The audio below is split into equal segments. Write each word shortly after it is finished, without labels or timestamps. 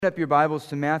Open up your Bibles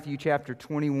to Matthew chapter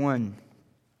 21.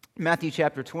 Matthew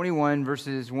chapter 21,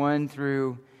 verses 1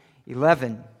 through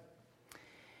 11.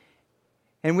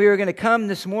 And we are going to come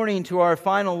this morning to our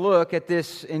final look at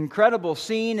this incredible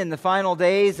scene in the final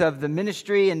days of the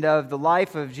ministry and of the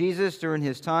life of Jesus during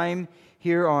his time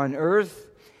here on earth.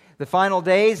 The final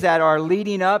days that are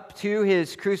leading up to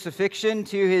his crucifixion,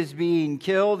 to his being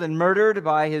killed and murdered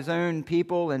by his own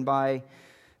people and by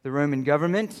the Roman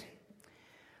government.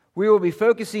 We will be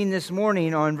focusing this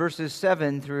morning on verses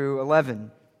 7 through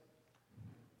 11.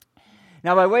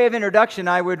 Now, by way of introduction,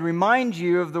 I would remind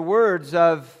you of the words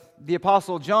of the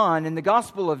Apostle John in the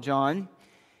Gospel of John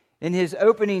in his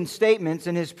opening statements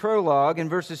in his prologue in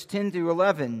verses 10 through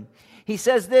 11. He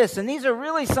says this, and these are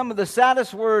really some of the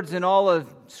saddest words in all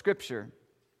of Scripture.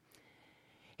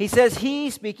 He says, He,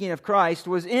 speaking of Christ,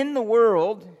 was in the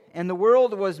world, and the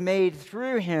world was made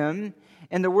through Him,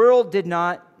 and the world did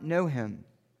not know Him.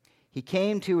 He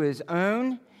came to His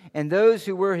own, and those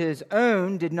who were His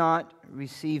own did not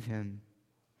receive Him.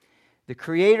 The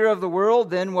Creator of the world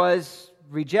then was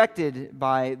rejected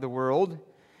by the world.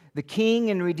 The King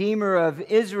and Redeemer of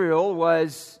Israel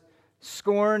was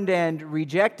scorned and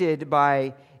rejected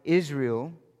by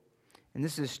Israel. And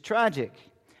this is tragic.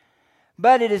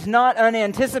 But it is not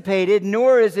unanticipated,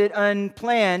 nor is it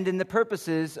unplanned in the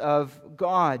purposes of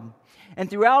God. And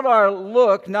throughout our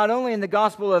look, not only in the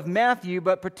Gospel of Matthew,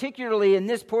 but particularly in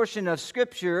this portion of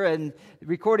Scripture and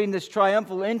recording this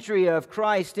triumphal entry of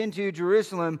Christ into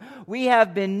Jerusalem, we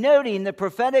have been noting the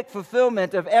prophetic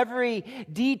fulfillment of every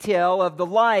detail of the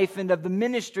life and of the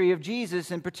ministry of Jesus,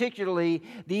 and particularly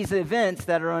these events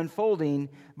that are unfolding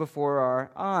before our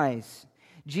eyes.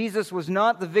 Jesus was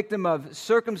not the victim of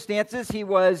circumstances. He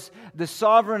was the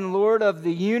sovereign Lord of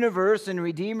the universe and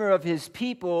Redeemer of His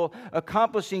people,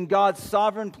 accomplishing God's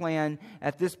sovereign plan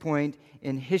at this point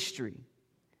in history.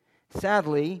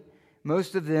 Sadly,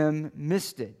 most of them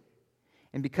missed it.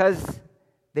 And because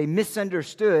they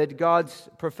misunderstood God's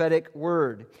prophetic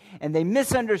word. And they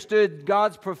misunderstood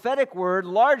God's prophetic word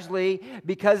largely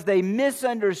because they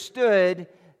misunderstood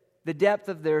the depth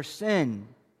of their sin.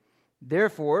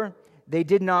 Therefore, they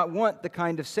did not want the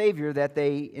kind of Savior that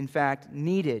they, in fact,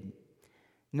 needed.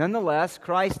 Nonetheless,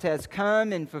 Christ has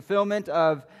come in fulfillment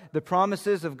of the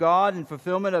promises of God and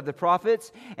fulfillment of the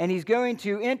prophets, and He's going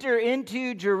to enter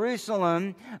into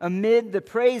Jerusalem amid the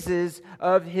praises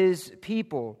of His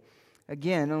people,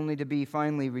 again, only to be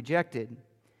finally rejected.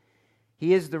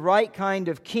 He is the right kind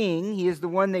of king. He is the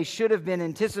one they should have been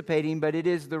anticipating, but it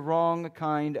is the wrong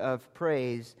kind of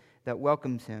praise that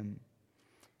welcomes Him.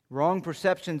 Wrong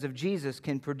perceptions of Jesus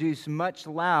can produce much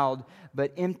loud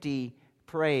but empty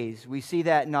praise. We see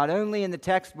that not only in the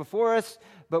text before us,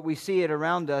 but we see it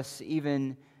around us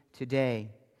even today.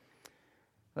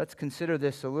 Let's consider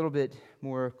this a little bit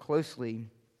more closely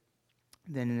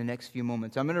than in the next few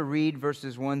moments. I'm going to read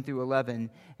verses 1 through 11,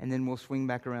 and then we'll swing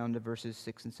back around to verses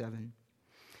 6 and 7.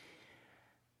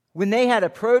 When they had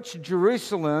approached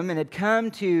Jerusalem and had come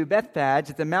to Bethphage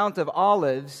at the Mount of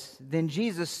Olives, then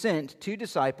Jesus sent 2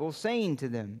 disciples, saying to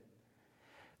them,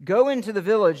 Go into the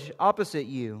village opposite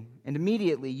you, and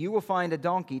immediately you will find a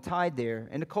donkey tied there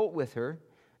and a colt with her.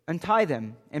 Untie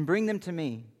them and bring them to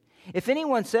me. If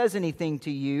anyone says anything to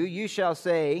you, you shall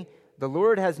say, The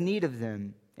Lord has need of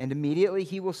them, and immediately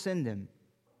He will send them.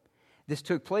 This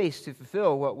took place to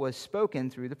fulfill what was spoken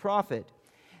through the prophet.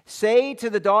 Say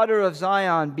to the daughter of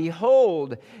Zion,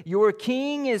 Behold, your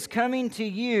king is coming to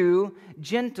you,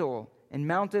 gentle and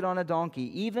mounted on a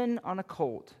donkey, even on a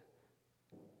colt,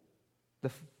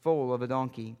 the foal of a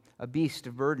donkey, a beast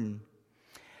of burden.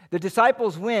 The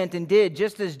disciples went and did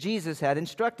just as Jesus had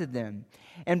instructed them,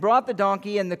 and brought the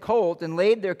donkey and the colt and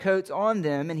laid their coats on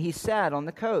them, and He sat on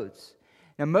the coats.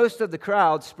 Now most of the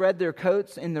crowd spread their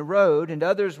coats in the road, and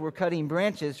others were cutting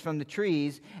branches from the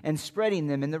trees and spreading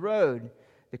them in the road.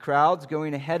 The crowds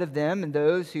going ahead of them and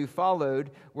those who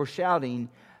followed were shouting,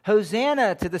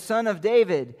 Hosanna to the Son of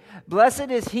David!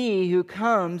 Blessed is He who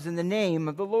comes in the name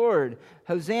of the Lord!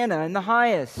 Hosanna in the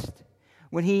highest!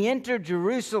 When He entered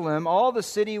Jerusalem, all the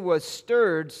city was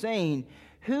stirred, saying,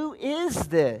 Who is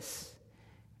this?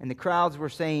 And the crowds were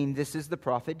saying, This is the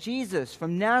prophet Jesus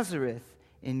from Nazareth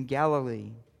in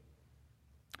Galilee.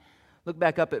 Look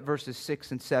back up at verses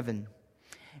 6 and 7.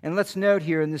 And let's note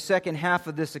here in the second half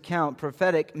of this account,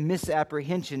 prophetic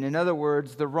misapprehension. In other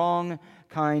words, the wrong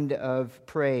kind of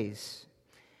praise.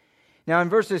 Now in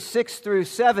verses 6 through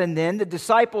 7 then, the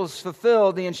disciples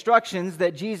fulfilled the instructions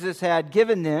that Jesus had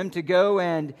given them to go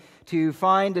and to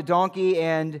find a donkey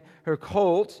and her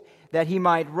colt, that He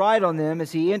might ride on them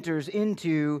as He enters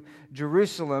into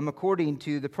Jerusalem, according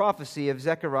to the prophecy of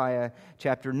Zechariah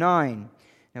chapter 9.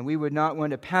 And we would not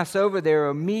want to pass over their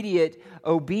immediate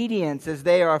obedience as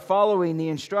they are following the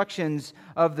instructions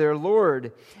of their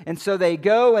Lord. And so they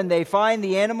go and they find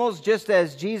the animals just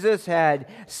as Jesus had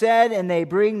said, and they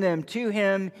bring them to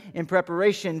him in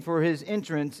preparation for his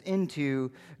entrance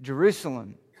into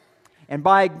Jerusalem. And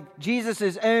by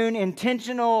Jesus' own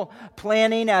intentional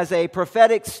planning as a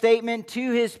prophetic statement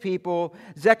to his people,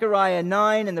 Zechariah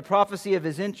 9 and the prophecy of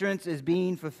his entrance is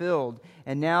being fulfilled.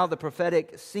 And now the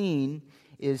prophetic scene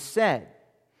is set.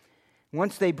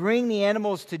 Once they bring the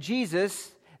animals to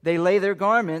Jesus, they lay their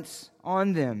garments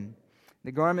on them.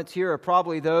 The garments here are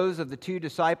probably those of the 2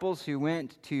 disciples who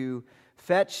went to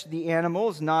fetch the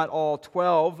animals, not all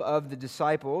 12 of the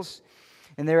disciples.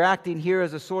 And they're acting here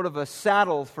as a sort of a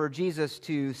saddle for Jesus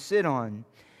to sit on.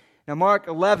 Now, Mark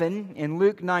 11 and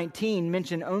Luke 19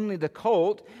 mention only the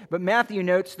colt, but Matthew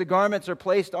notes the garments are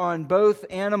placed on both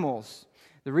animals.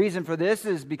 The reason for this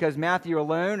is because Matthew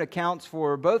alone accounts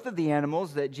for both of the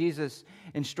animals that Jesus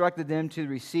instructed them to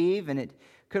receive, and it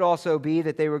could also be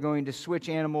that they were going to switch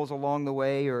animals along the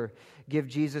way or give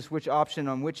Jesus which option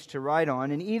on which to ride on.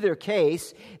 In either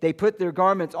case, they put their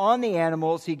garments on the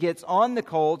animals. He gets on the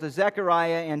colt, as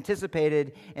Zechariah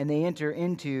anticipated, and they enter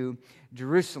into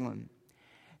Jerusalem.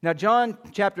 Now, John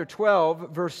chapter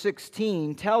 12, verse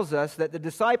 16 tells us that the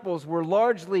disciples were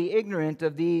largely ignorant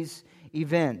of these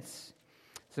events.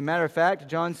 As a matter of fact,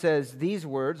 John says these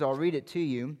words, I'll read it to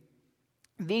you.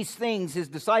 These things his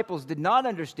disciples did not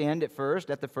understand at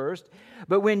the first,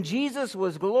 but when Jesus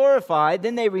was glorified,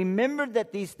 then they remembered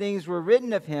that these things were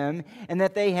written of him and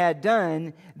that they had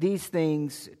done these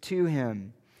things to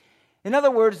him. In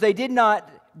other words, they did not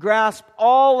grasp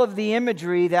all of the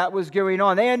imagery that was going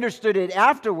on. They understood it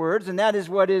afterwards, and that is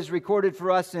what is recorded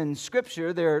for us in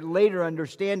Scripture, their later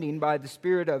understanding by the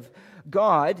Spirit of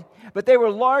God. But they were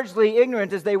largely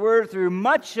ignorant, as they were through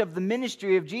much of the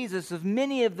ministry of Jesus, of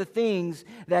many of the things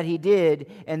that he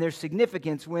did and their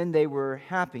significance when they were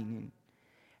happening.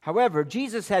 However,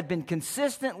 Jesus had been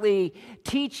consistently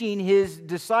teaching his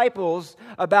disciples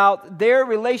about their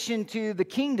relation to the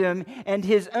kingdom and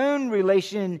his own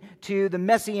relation to the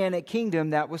Messianic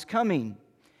kingdom that was coming.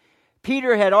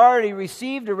 Peter had already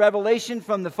received a revelation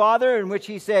from the Father in which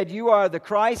he said, "You are the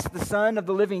Christ, the Son of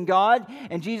the living God."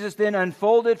 And Jesus then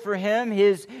unfolded for him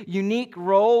his unique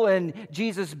role in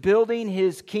Jesus building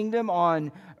his kingdom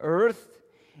on earth.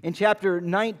 In chapter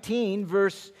 19,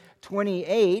 verse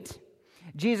 28,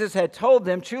 Jesus had told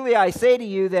them, "Truly I say to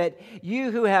you that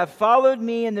you who have followed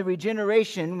me in the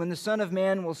regeneration, when the Son of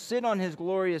Man will sit on his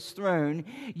glorious throne,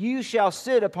 you shall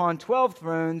sit upon 12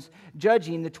 thrones,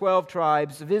 judging the 12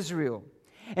 tribes of Israel."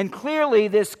 And clearly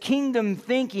this kingdom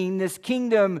thinking, this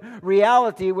kingdom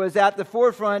reality was at the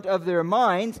forefront of their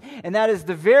minds, and that is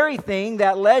the very thing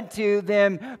that led to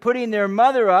them putting their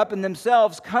mother up and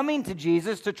themselves coming to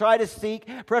Jesus to try to seek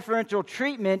preferential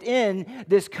treatment in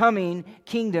this coming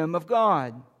kingdom of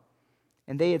God.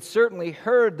 And they had certainly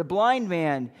heard the blind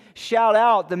man shout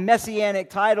out the messianic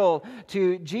title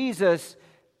to Jesus,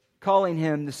 calling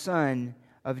him the Son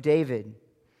of David.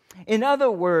 In other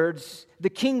words, the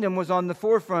kingdom was on the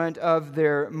forefront of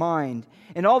their mind.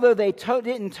 And although they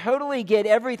didn't totally get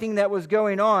everything that was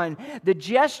going on, the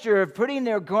gesture of putting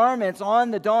their garments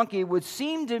on the donkey would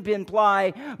seem to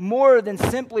imply more than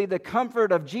simply the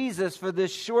comfort of Jesus for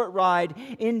this short ride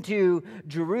into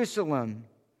Jerusalem.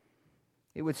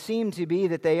 It would seem to be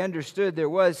that they understood there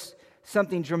was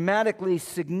something dramatically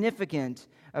significant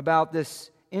about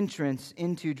this entrance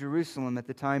into Jerusalem at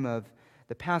the time of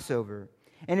the Passover.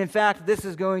 And in fact, this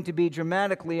is going to be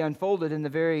dramatically unfolded in the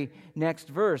very next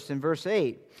verse, in verse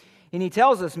 8. And he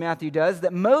tells us, Matthew does,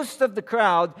 that most of the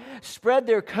crowd spread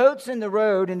their coats in the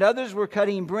road, and others were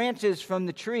cutting branches from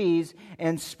the trees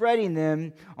and spreading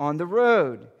them on the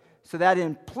road. So that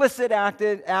implicit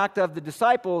act of the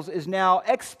disciples is now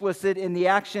explicit in the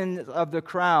action of the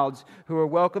crowds who are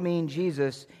welcoming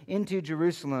Jesus into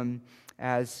Jerusalem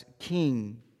as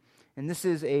king. And this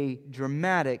is a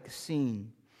dramatic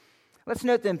scene. Let's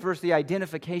note then first the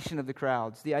identification of the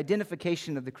crowds. The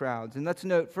identification of the crowds. And let's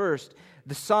note first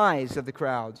the size of the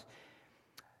crowds.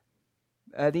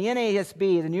 The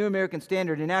NASB, the New American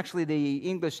Standard, and actually the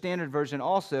English Standard Version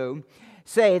also,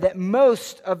 say that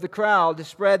most of the crowd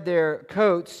spread their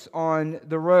coats on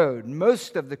the road.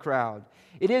 Most of the crowd.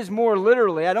 It is more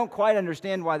literally, I don't quite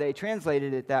understand why they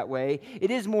translated it that way.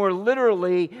 It is more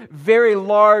literally very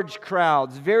large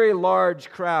crowds. Very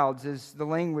large crowds is the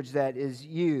language that is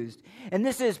used. And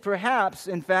this is perhaps,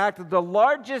 in fact, the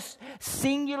largest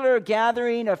singular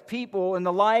gathering of people in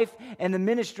the life and the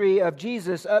ministry of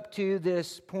Jesus up to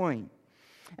this point.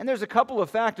 And there's a couple of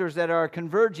factors that are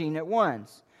converging at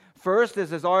once. First, as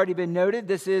has already been noted,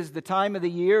 this is the time of the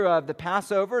year of the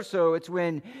Passover, so it's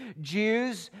when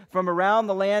Jews from around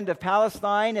the land of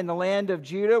Palestine and the land of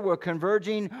Judah were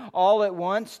converging all at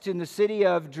once to the city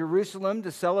of Jerusalem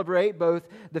to celebrate both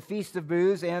the Feast of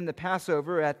Booths and the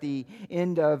Passover at the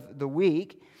end of the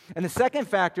week. And the second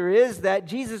factor is that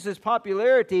Jesus'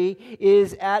 popularity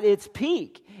is at its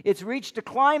peak. It's reached a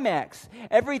climax.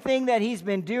 Everything that he's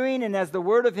been doing, and as the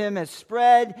word of him has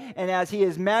spread, and as he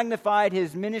has magnified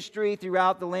his ministry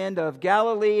throughout the land of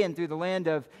Galilee and through the land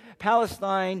of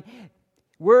Palestine,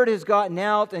 word has gotten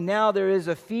out, and now there is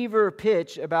a fever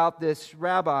pitch about this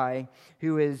rabbi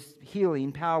who is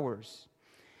healing powers.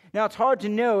 Now, it's hard to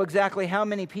know exactly how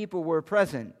many people were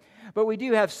present, but we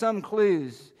do have some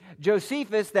clues.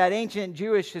 Josephus, that ancient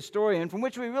Jewish historian, from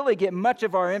which we really get much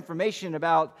of our information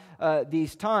about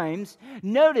these times,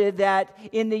 noted that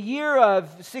in the year of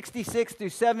 66 through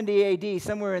 70 AD,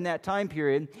 somewhere in that time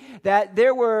period, that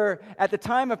there were, at the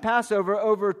time of Passover,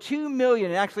 over 2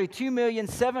 million, actually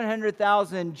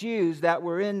 2,700,000 Jews that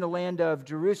were in the land of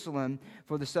Jerusalem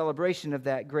for the celebration of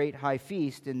that great high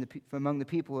feast among the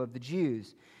people of the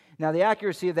Jews. Now, the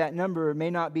accuracy of that number may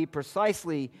not be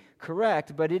precisely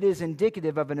correct, but it is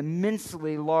indicative of an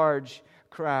immensely large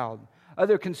crowd.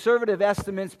 Other conservative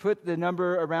estimates put the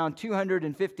number around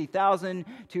 250,000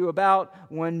 to about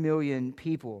 1 million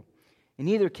people. In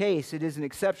either case, it is an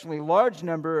exceptionally large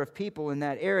number of people in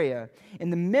that area.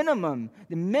 And the minimum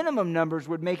numbers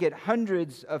would make it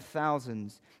hundreds of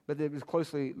thousands, but it was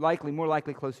more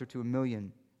likely closer to 1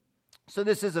 million. So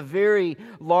this is a very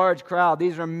large crowd.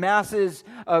 These are masses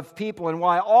of people. And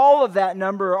why all of that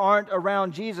number aren't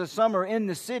around Jesus, some are in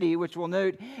the city, which we'll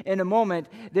note in a moment,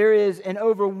 there is an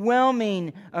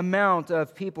overwhelming amount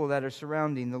of people that are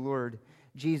surrounding the Lord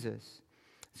Jesus.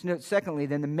 Let's note secondly,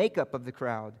 then, the makeup of the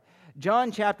crowd.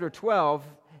 John chapter 12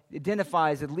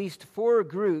 identifies at least 4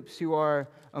 groups who are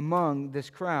among this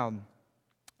crowd.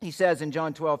 He says in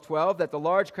John 12:12 that the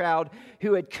large crowd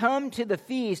who had come to the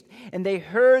feast and they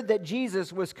heard that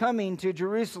Jesus was coming to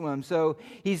Jerusalem. So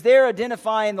he's there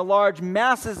identifying the large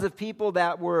masses of people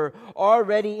that were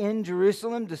already in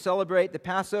Jerusalem to celebrate the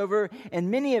Passover,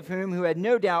 and many of whom who had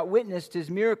no doubt witnessed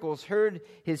his miracles heard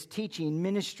his teaching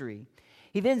ministry.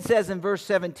 He then says in verse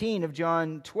 17 of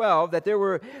John 12 that there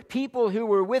were people who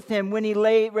were with him when he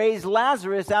raised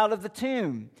Lazarus out of the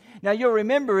tomb. Now, you'll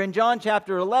remember in John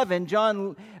chapter 11,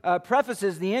 John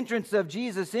prefaces the entrance of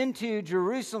Jesus into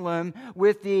Jerusalem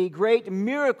with the great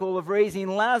miracle of raising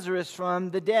Lazarus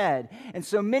from the dead. And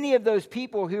so many of those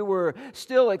people who were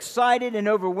still excited and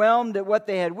overwhelmed at what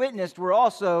they had witnessed were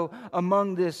also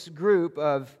among this group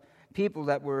of people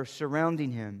that were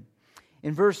surrounding him.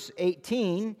 In verse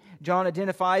 18, John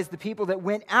identifies the people that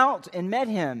went out and met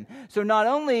him. So not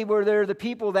only were there the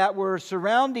people that were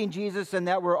surrounding Jesus and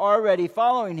that were already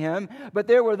following him, but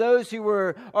there were those who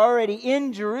were already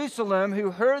in Jerusalem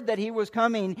who heard that he was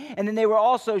coming, and then they were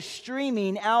also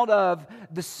streaming out of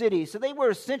the city. So they were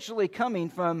essentially coming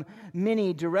from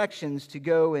many directions to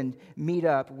go and meet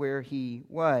up where he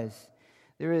was.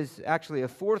 There is actually a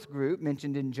 4th group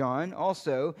mentioned in John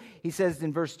also. He says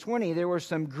in verse 20, there were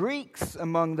some Greeks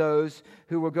among those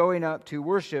who were going up to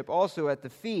worship also at the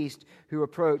feast who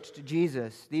approached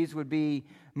Jesus. These would be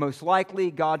most likely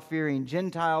God-fearing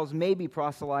Gentiles, maybe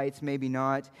proselytes, maybe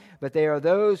not. But they are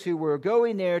those who were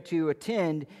going there to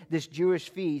attend this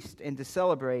Jewish feast and to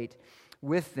celebrate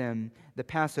with them the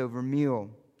Passover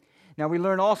meal. Now, we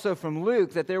learn also from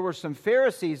Luke that there were some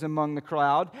Pharisees among the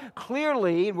crowd.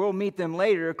 Clearly, we'll meet them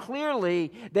later,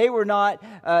 clearly they were not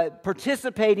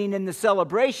participating in the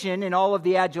celebration and all of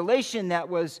the adulation that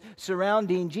was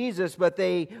surrounding Jesus, but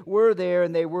they were there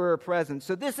and they were present.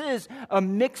 So this is a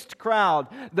mixed crowd.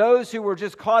 Those who were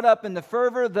just caught up in the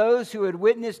fervor, those who had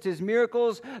witnessed his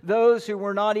miracles, those who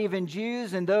were not even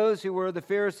Jews, and those who were the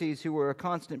Pharisees who were a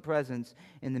constant presence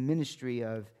in the ministry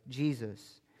of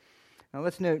Jesus. Now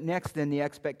let's note next then the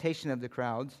expectation of the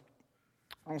crowds,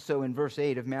 also in verse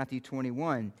 8 of Matthew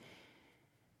 21.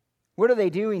 What are they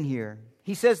doing here?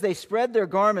 He says they spread their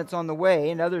garments on the way,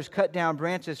 and others cut down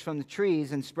branches from the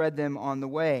trees and spread them on the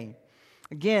way.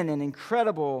 Again, an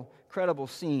incredible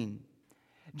scene.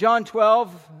 John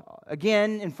 12,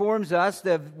 again, informs us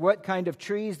of what kind of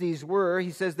trees these were.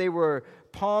 He says they were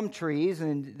palm trees,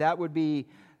 and that would be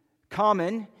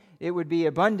common. It would be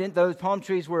abundant. Those palm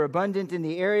trees were abundant in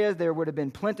the area. There would have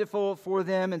been plentiful for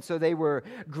them. And so they were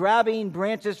grabbing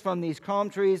branches from these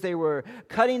palm trees. They were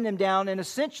cutting them down. And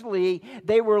essentially,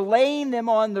 they were laying them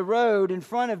on the road in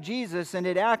front of Jesus. And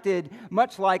it acted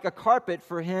much like a carpet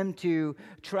for him to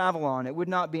travel on. It would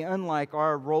not be unlike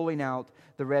our rolling out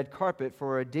the red carpet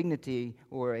for a dignity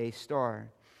or a star.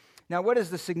 Now, what is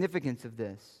the significance of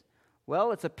this?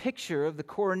 Well, it's a picture of the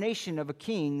coronation of a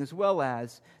king as well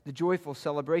as the joyful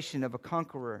celebration of a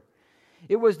conqueror.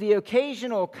 It was the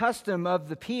occasional custom of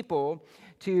the people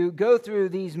to go through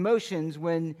these motions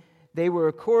when they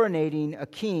were coronating a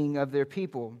king of their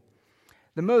people.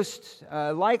 The most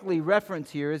likely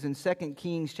reference here is in 2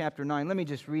 Kings chapter 9. Let me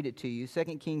just read it to you. 2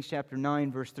 Kings chapter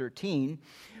 9, verse 13.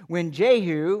 When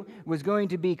Jehu was going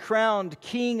to be crowned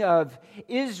king of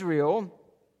Israel,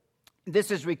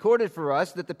 this is recorded for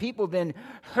us that the people then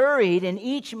hurried, and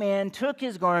each man took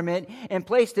his garment and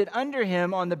placed it under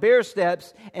him on the bare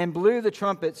steps and blew the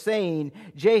trumpet, saying,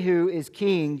 Jehu is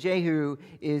king, Jehu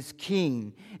is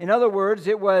king. In other words,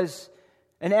 it was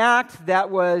an act that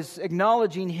was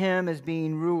acknowledging him as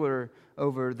being ruler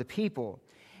over the people.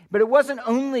 But it wasn't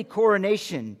only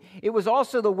coronation. It was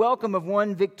also the welcome of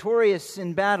one victorious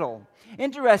in battle.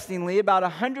 Interestingly, about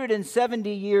 170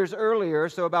 years earlier,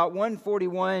 so about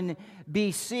 141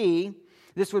 BC,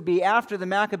 this would be after the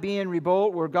Maccabean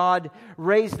revolt where God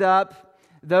raised up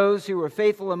those who were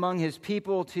faithful among his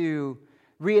people to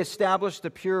reestablish the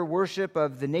pure worship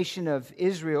of the nation of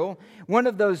Israel. One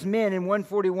of those men in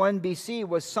 141 BC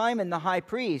was Simon the high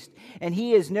priest, and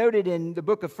he is noted in the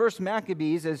book of 1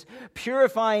 Maccabees as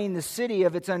purifying the city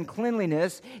of its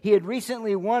uncleanliness. He had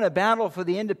recently won a battle for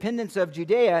the independence of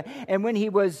Judea, and when he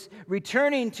was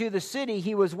returning to the city,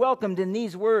 he was welcomed in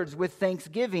these words, with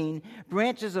thanksgiving,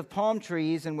 branches of palm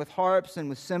trees, and with harps, and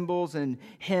with cymbals, and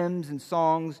hymns, and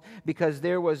songs, because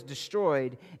there was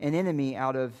destroyed an enemy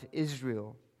out of Israel.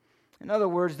 In other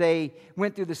words, they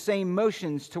went through the same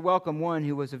motions to welcome one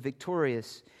who was a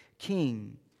victorious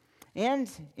king. And,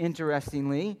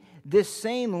 interestingly, this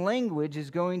same language is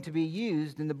going to be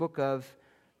used in the book of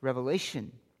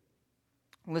Revelation.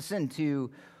 Listen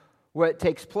to what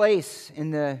takes place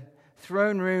in the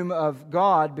throne room of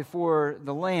God before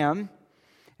the Lamb,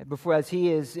 as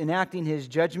he is enacting his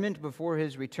judgment before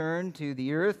his return to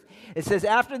the earth. It says,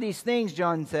 after these things,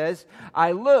 John says,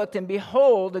 I looked, and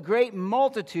behold, a great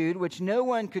multitude, which no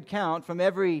one could count, from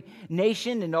every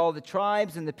nation and all the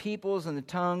tribes and the peoples and the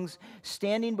tongues,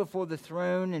 standing before the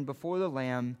throne and before the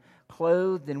Lamb,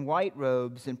 clothed in white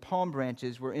robes, and palm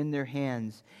branches were in their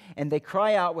hands. And they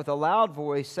cry out with a loud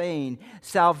voice, saying,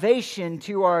 Salvation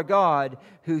to our God,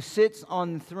 who sits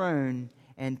on the throne,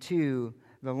 and to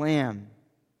the Lamb.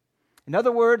 In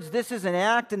other words, this is an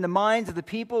act in the minds of the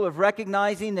people of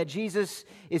recognizing that Jesus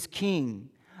is king.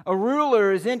 A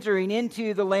ruler is entering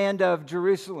into the land of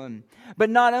Jerusalem. But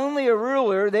not only a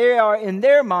ruler, they are, in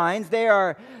their minds, they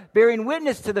are bearing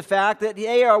witness to the fact that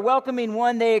they are welcoming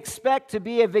one they expect to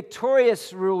be a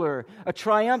victorious ruler, a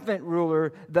triumphant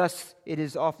ruler. Thus, it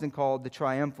is often called the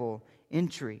triumphal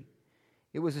entry.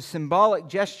 It was a symbolic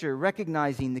gesture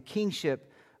recognizing the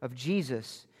kingship of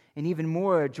Jesus, and even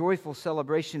more, a joyful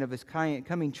celebration of his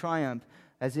coming triumph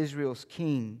as Israel's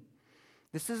king.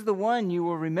 This is the one you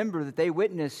will remember that they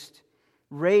witnessed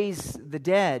raise the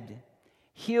dead,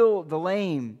 heal the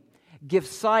lame, give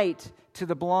sight to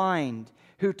the blind,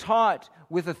 who taught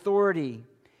with authority.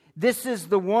 This is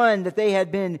the one that they had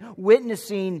been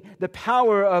witnessing the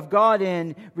power of God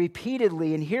in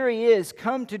repeatedly. And here he is,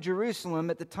 come to Jerusalem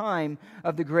at the time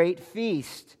of the great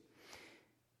feast.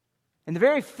 And the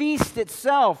very feast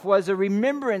itself was a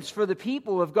remembrance for the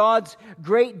people of God's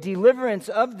great deliverance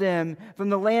of them from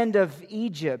the land of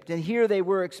Egypt. And here they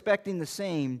were expecting the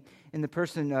same in the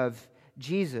person of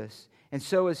Jesus. And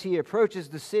so as he approaches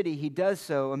the city, he does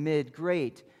so amid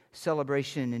great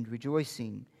celebration and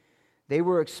rejoicing. They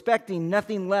were expecting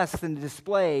nothing less than a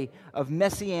display of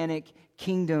messianic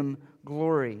kingdom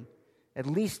glory, at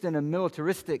least in a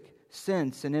militaristic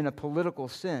sense and in a political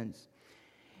sense.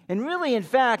 And really, in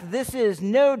fact, this is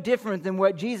no different than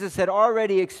what Jesus had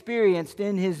already experienced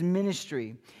in his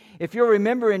ministry. If you'll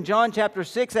remember in John chapter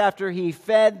 6, after he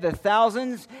fed the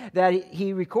thousands, that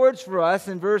he records for us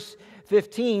in verse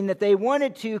 15 that they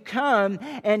wanted to come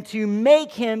and to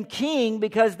make him king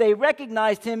because they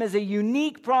recognized him as a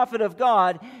unique prophet of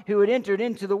God who had entered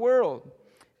into the world.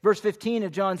 Verse 15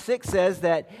 of John 6 says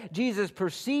that Jesus,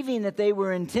 perceiving that they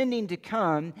were intending to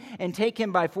come and take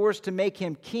him by force to make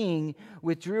him king,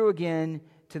 withdrew again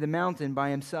to the mountain by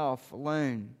himself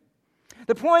alone.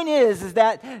 The point is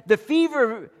that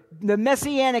the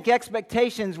messianic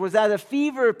expectations was at a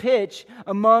fever pitch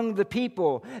among the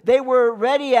people. They were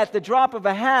ready at the drop of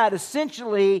a hat,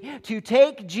 essentially, to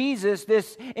take Jesus,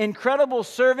 this incredible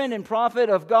servant and prophet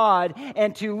of God,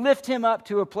 and to lift him up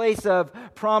to a place of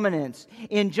prominence.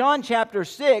 In John chapter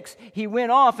 6, he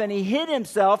went off and he hid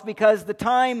himself because the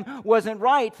time wasn't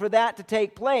right for that to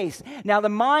take place. Now, the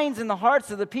minds and the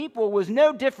hearts of the people was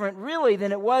no different, really,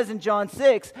 than it was in John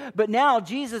 6, but now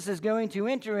Jesus is going to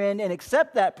enter in and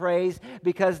accept that praise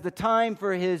because the time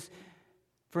for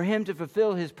him to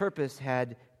fulfill his purpose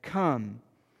had come.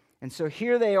 And so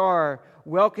here they are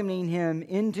welcoming him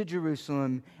into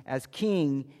Jerusalem as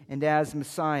king and as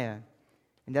Messiah.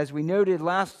 And as we noted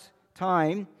last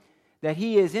time, that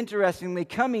he is interestingly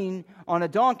coming on a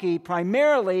donkey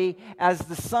primarily as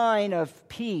the sign of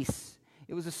peace.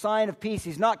 It was a sign of peace.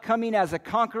 He's not coming as a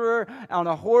conqueror on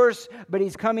a horse, but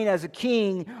he's coming as a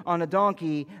king on a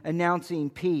donkey announcing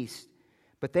peace.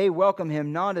 But they welcome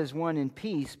him not as one in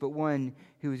peace, but one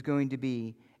who is going to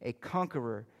be a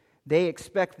conqueror. They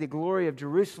expect the glory of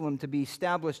Jerusalem to be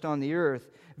established on the earth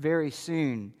very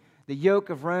soon. The yoke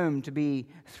of Rome to be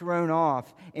thrown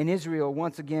off, and Israel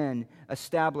once again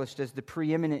established as the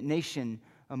preeminent nation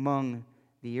among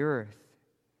the earth.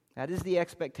 That is the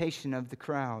expectation of the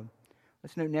crowd.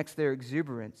 Let's note next their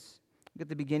exuberance. Look at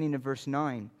the beginning of verse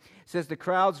 9. It says the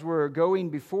crowds were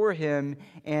going before him,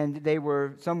 and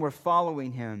some were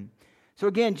following him. So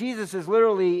again, Jesus is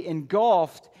literally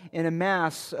engulfed in a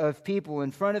mass of people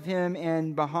in front of him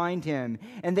and behind him.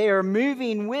 And they are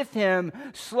moving with him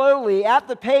slowly at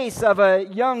the pace of a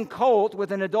young colt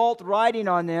with an adult riding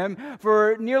on them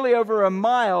for nearly over a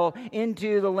mile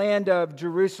into the land of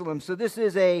Jerusalem. So this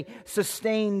is a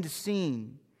sustained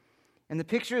scene. And the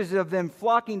picture is of them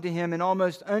flocking to him in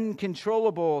almost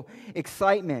uncontrollable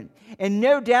excitement. And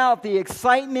no doubt the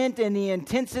excitement and the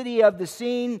intensity of the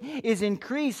scene is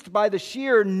increased by the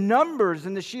sheer numbers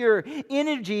and the sheer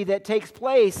energy that takes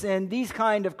place in these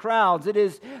kind of crowds. It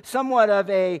is somewhat of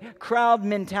a crowd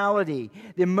mentality.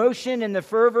 The emotion and the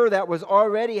fervor that was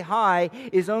already high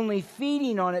is only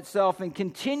feeding on itself and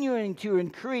continuing to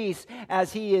increase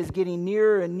as he is getting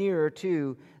nearer and nearer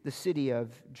to the city of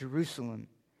Jerusalem.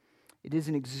 It is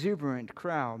an exuberant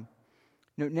crowd.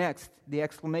 Note next the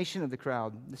exclamation of the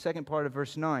crowd, the second part of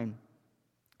verse 9.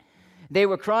 They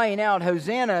were crying out,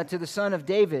 "Hosanna to the Son of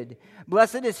David.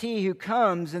 Blessed is he who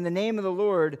comes in the name of the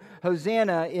Lord.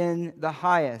 Hosanna in the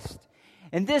highest."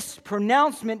 And this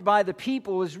pronouncement by the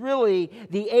people is really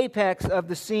the apex of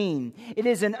the scene. It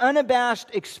is an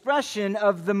unabashed expression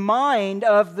of the mind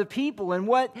of the people and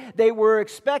what they were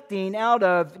expecting out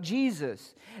of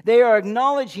Jesus. They are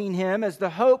acknowledging him as the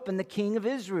hope and the King of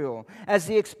Israel, as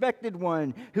the expected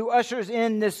one who ushers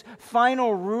in this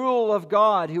final rule of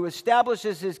God, who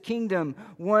establishes his kingdom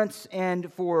once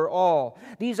and for all.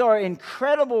 These are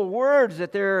incredible words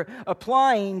that they're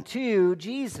applying to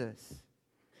Jesus.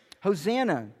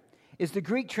 Hosanna is the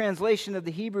Greek translation of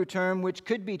the Hebrew term, which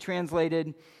could be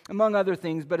translated, among other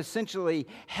things, but essentially,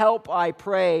 help I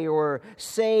pray, or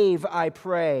save I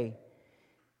pray.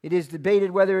 It is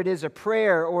debated whether it is a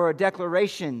prayer or a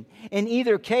declaration. In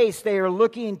either case, they are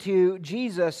looking to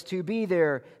Jesus to be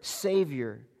their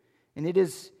Savior. And it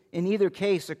is, in either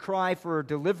case, a cry for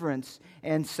deliverance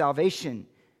and salvation.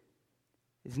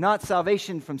 It's not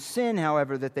salvation from sin,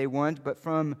 however, that they want, but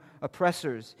from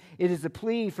oppressors. It is a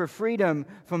plea for freedom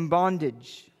from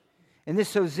bondage. And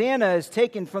this Hosanna is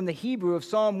taken from the Hebrew of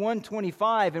Psalm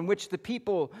 125, in which the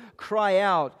people cry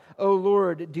out, "O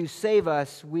Lord, do save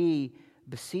us, we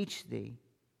beseech thee."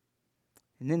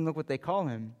 And then look what they call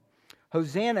him.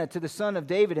 Hosanna to the Son of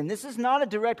David. And this is not a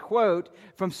direct quote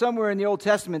from somewhere in the Old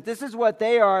Testament. This is what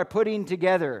they are putting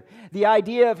together. The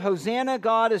idea of Hosanna,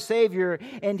 God as Savior,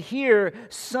 and here,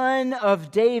 Son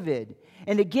of David.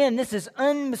 And again, this is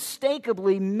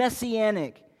unmistakably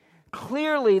messianic.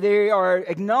 Clearly, they are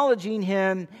acknowledging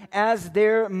him as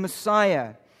their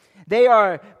Messiah. They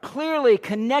are clearly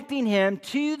connecting him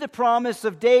to the promise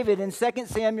of David in 2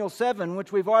 Samuel 7,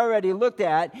 which we've already looked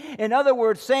at. In other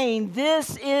words, saying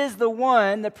this is the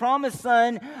one, the promised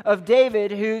son of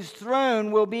David, whose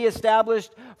throne will be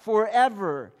established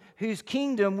forever, whose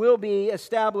kingdom will be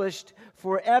established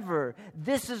forever.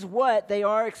 This is what they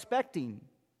are expecting.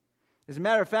 As a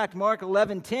matter of fact, Mark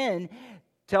 11:10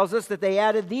 tells us that they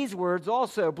added these words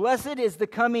also. "Blessed is the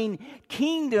coming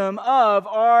kingdom of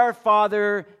our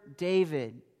father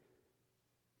David."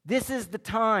 This is the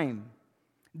time.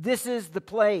 This is the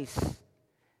place.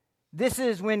 This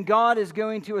is when God is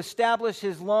going to establish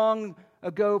his long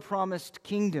ago promised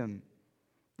kingdom.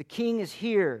 The king is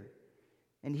here,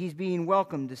 and he's being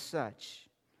welcomed as such,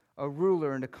 a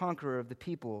ruler and a conqueror of the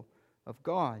people of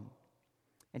God.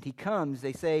 And he comes,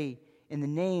 they say, in the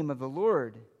name of the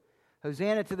Lord.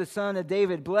 Hosanna to the Son of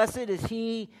David. Blessed is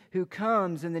he who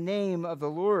comes in the name of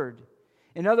the Lord.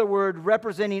 In other words,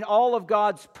 representing all of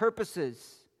God's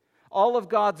purposes, all of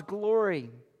God's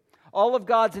glory, all of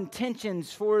God's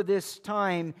intentions for this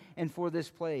time and for this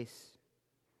place.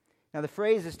 Now the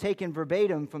phrase is taken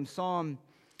verbatim from Psalm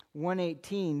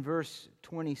 118, verse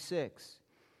 26.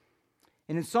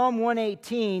 And in Psalm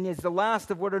 118 is the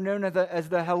last of what are known as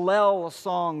the Hallel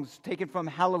songs, taken from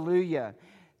Hallelujah.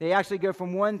 They actually go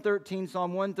from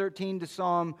Psalm 113 to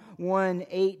Psalm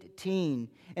 118.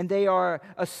 And they are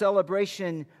a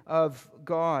celebration of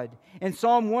God. And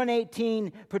Psalm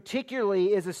 118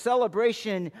 particularly is a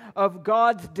celebration of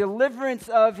God's deliverance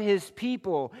of His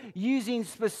people, using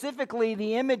specifically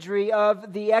the imagery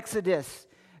of the Exodus,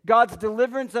 God's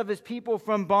deliverance of His people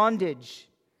from bondage.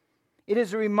 It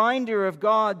is a reminder of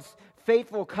God's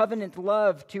faithful covenant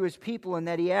love to His people and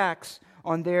that He acts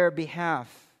on their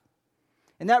behalf.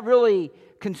 And that really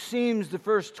consumes the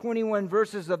first 21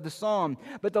 verses of the psalm.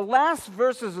 But the last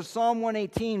verses of Psalm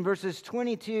 118, verses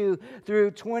 22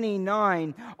 through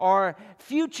 29, are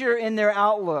future in their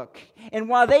outlook. And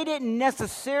while they didn't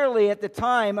necessarily at the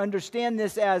time understand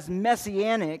this as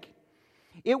messianic,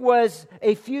 it was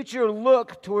a future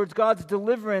look towards God's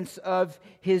deliverance of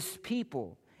His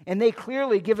people. And they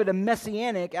clearly give it a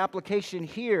messianic application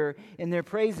here in their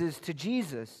praises to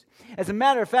Jesus. As a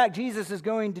matter of fact, Jesus is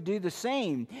going to do the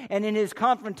same. And in His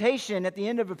confrontation at the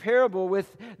end of a parable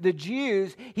with the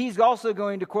Jews, He's also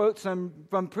going to quote some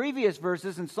from previous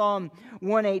verses in Psalm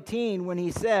 118 when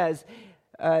He says,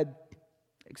 that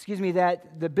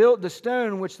the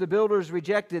stone which the builders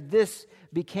rejected, this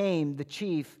became the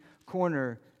chief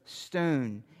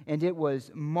cornerstone, and it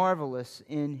was marvelous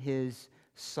in His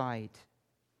sight.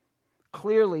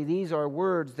 Clearly, these are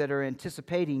words that are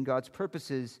anticipating God's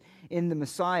purposes in the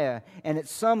Messiah, and at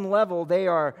some level, they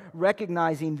are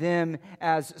recognizing them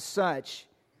as such.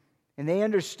 And they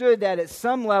understood that at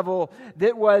some level,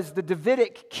 that was the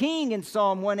Davidic king in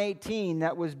Psalm 118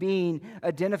 that was being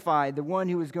identified, the one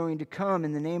who was going to come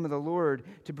in the name of the Lord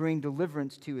to bring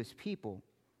deliverance to His people.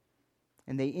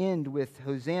 And they end with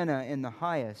Hosanna in the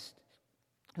highest.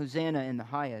 Hosanna in the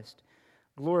highest.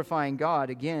 Glorifying God,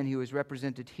 again, who is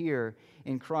represented here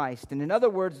in Christ. And in other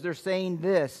words, they're saying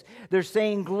this. They're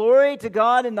saying, glory to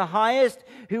God in the highest,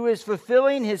 who is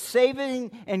fulfilling His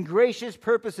saving and gracious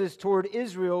purposes toward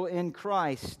Israel in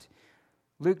Christ.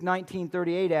 Luke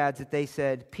 19:38 adds that they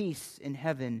said, peace in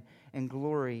heaven and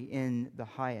glory in the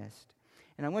highest.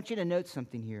 And I want you to note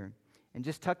something here, and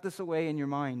just tuck this away in your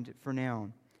mind for now,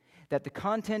 that the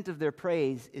content of their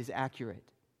praise is accurate.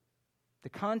 The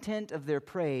content of their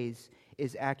praise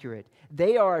is accurate.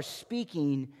 They are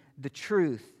speaking the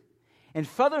truth. And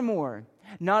furthermore,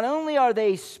 not only are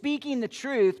they speaking the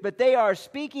truth, but they are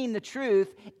speaking the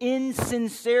truth in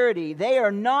sincerity. They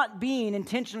are not being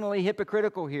intentionally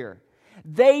hypocritical here.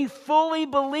 They fully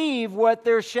believe what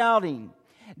they're shouting.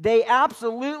 They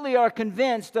absolutely are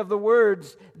convinced of the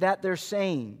words that they're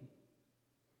saying.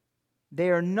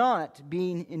 They are not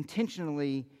being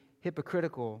intentionally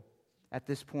hypocritical at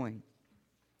this point.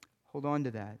 Hold on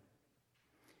to that.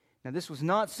 Now, this was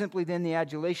not simply then the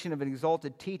adulation of an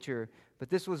exalted teacher,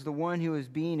 but this was the one who was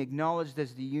being acknowledged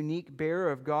as the unique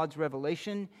bearer of God's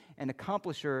revelation and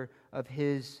accomplisher of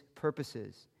His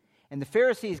purposes. And the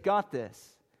Pharisees got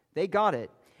this. They got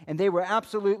it. And they were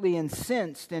absolutely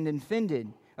incensed and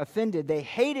offended. They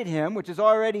hated Him, which has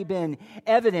already been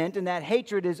evident, and that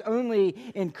hatred is only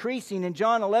increasing. And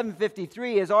John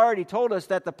 11:53 has already told us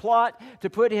that the plot to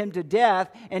put Him to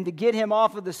death and to get Him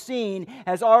off of the scene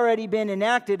has already been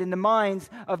enacted in the minds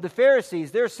of the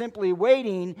Pharisees. They're simply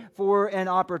waiting for an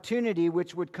opportunity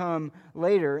which would come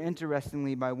later,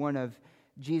 interestingly, by one of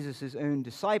Jesus' own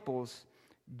disciples,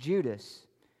 Judas,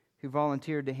 who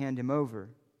volunteered to hand Him over.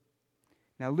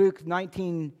 Now, Luke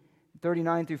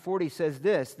 19:39 through 40 says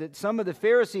this, that some of the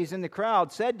Pharisees in the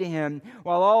crowd said to Him,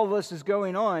 while all of this is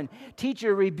going on,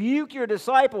 "Teacher, rebuke your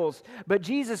disciples." But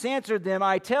Jesus answered them,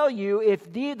 "I tell you,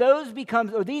 if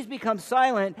these become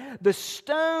silent, the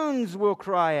stones will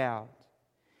cry out."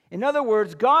 In other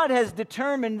words, God has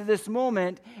determined this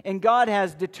moment, and God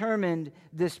has determined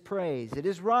this praise. It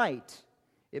is right.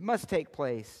 It must take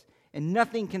place, and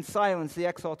nothing can silence the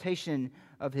exaltation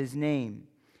of His name.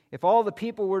 If all the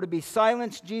people were to be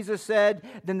silenced, Jesus said,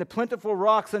 then the plentiful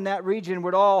rocks in that region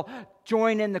would all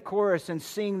join in the chorus and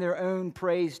sing their own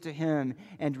praise to Him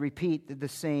and repeat the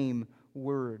same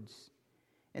words.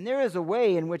 And there is a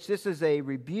way in which this is a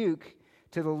rebuke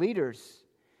to the leaders,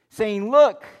 saying,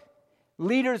 look,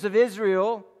 leaders of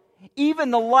Israel,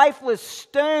 even the lifeless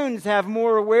stones have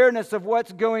more awareness of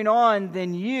what's going on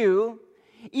than you.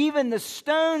 Even the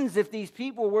stones, if these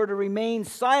people were to remain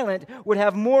silent, would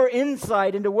have more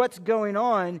insight into what's going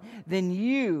on than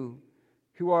you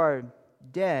who are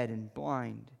dead and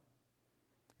blind.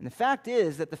 And the fact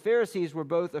is that the Pharisees were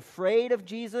both afraid of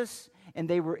Jesus and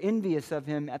they were envious of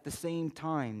Him at the same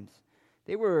time.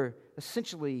 They were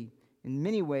essentially, in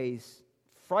many ways,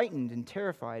 frightened and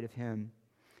terrified of Him.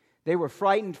 They were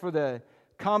frightened for the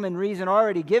common reason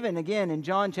already given again in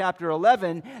John chapter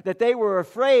 11, that they were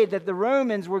afraid that the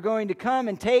Romans were going to come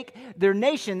and take their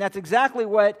nation. That's exactly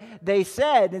what they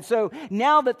said. And so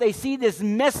now that they see this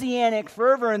messianic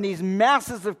fervor and these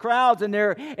masses of crowds and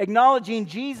they're acknowledging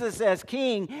Jesus as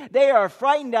king, they are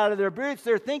frightened out of their boots.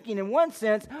 They're thinking, in one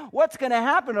sense, what's going to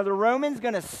happen? Are the Romans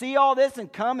going to see all this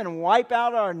and come and wipe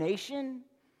out our nation?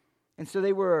 And so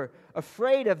they were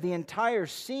afraid of the entire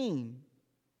scene.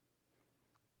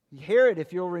 Herod,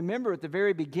 if you'll remember, at the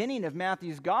very beginning of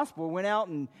Matthew's gospel, went out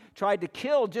and tried to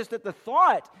kill just at the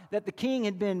thought that the king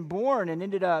had been born, and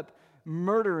ended up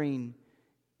murdering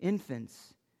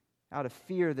infants out of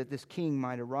fear that this king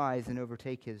might arise and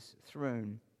overtake his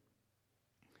throne.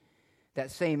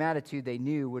 That same attitude they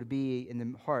knew would be in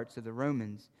the hearts of the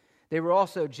Romans. They were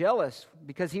also jealous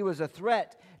because he was a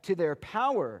threat to their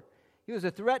power. He was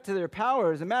a threat to their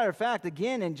power. As a matter of fact,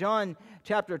 again in John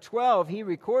chapter 12, he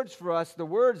records for us the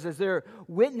words as they're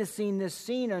witnessing this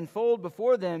scene unfold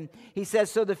before them. He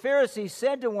says, "So the Pharisees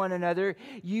said to one another,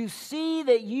 'You see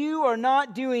that you are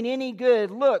not doing any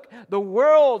good. Look, the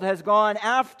world has gone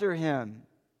after him.'"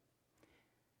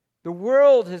 The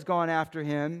world has gone after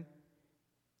him.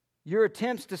 Your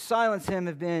attempts to silence him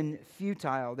have been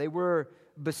futile. They were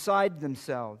beside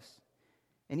themselves.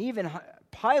 And even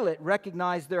Pilate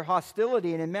recognized their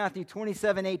hostility, and in Matthew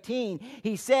 27:18,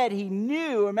 he said he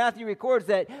knew, or Matthew records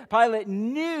that Pilate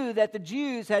knew that the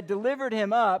Jews had delivered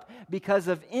him up because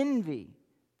of envy.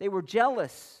 They were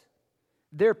jealous.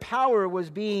 Their power was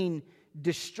being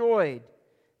destroyed,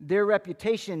 their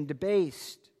reputation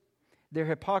debased, their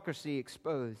hypocrisy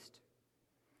exposed.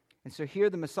 And so here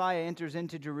the Messiah enters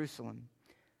into Jerusalem,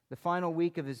 the final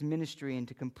week of his ministry, and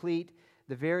to complete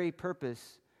the very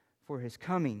purpose for his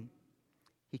coming.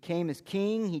 He came as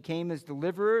king, he came as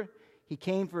deliverer, he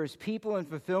came for his people in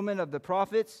fulfillment of the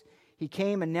prophets, he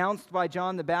came announced by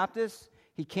John the Baptist,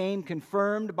 he came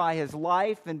confirmed by his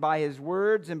life and by his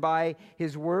words and by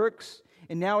his works,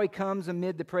 and now he comes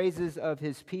amid the praises of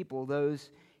his people, those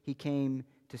he came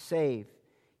to save.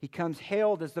 He comes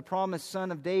hailed as the promised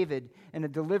son of David and a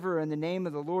deliverer in the name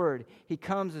of the Lord. He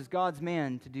comes as God's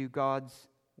man to do God's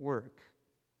work.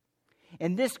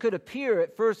 And this could appear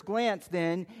at first glance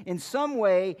then in some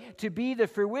way to be the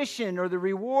fruition or the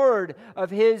reward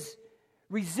of his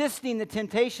resisting the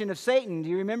temptation of Satan. Do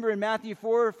you remember in Matthew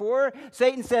 4:4?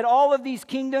 Satan said, "All of these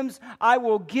kingdoms I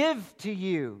will give to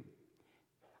you.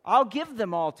 I'll give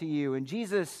them all to you." And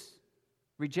Jesus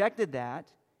rejected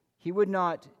that. He would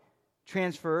not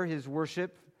transfer his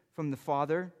worship from the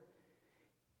Father.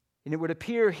 And it would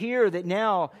appear here that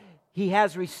now he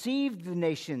has received the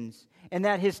nations, and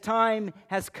that his time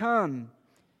has come,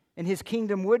 and his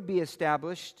kingdom would be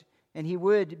established, and he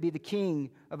would be the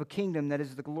king of a kingdom that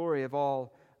is the glory of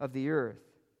all of the earth.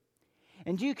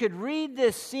 And you could read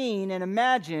this scene and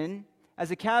imagine,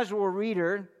 as a casual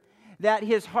reader, that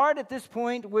his heart at this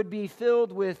point would be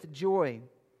filled with joy,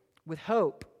 with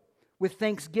hope, with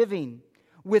thanksgiving,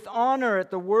 with honor at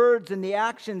the words and the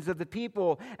actions of the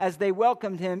people as they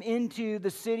welcomed him into the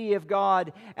city of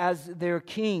God as their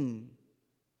king.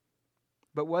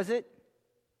 But was it?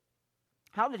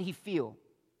 How did he feel?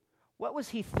 What was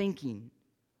he thinking?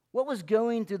 What was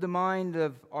going through the mind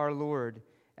of our Lord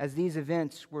as these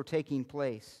events were taking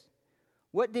place?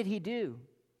 What did he do?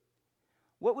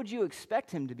 What would you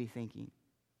expect him to be thinking?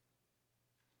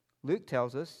 Luke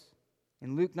tells us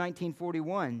in Luke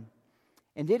 19:41,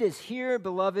 "And it is here,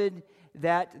 beloved,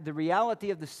 that the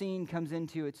reality of the scene comes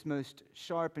into its most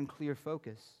sharp and clear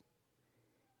focus."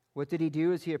 What did he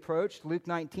do as he approached? Luke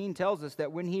 19 tells us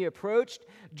that when he approached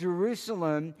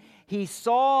Jerusalem, he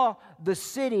saw the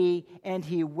city and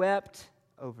he wept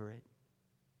over it.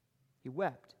 He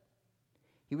wept.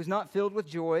 He was not filled with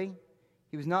joy.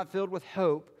 He was not filled with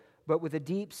hope, but with a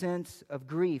deep sense of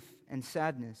grief and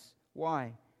sadness.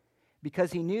 Why?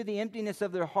 Because he knew the emptiness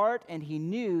of their heart and he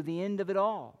knew the end of it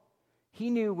all. He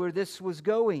knew where this was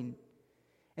going.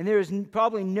 And there is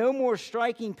probably no more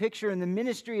striking picture in the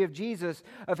ministry of Jesus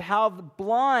of how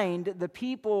blind the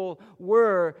people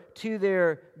were to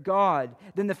their God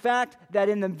than the fact that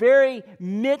in the very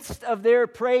midst of their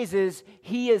praises,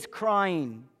 he is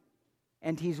crying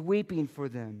and he's weeping for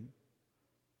them.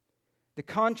 The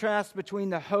contrast between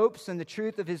the hopes and the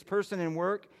truth of his person and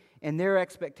work and their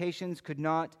expectations could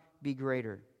not be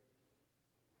greater.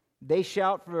 They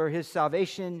shout for his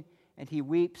salvation and he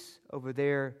weeps over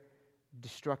their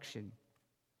destruction.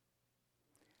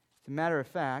 As a matter of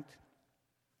fact,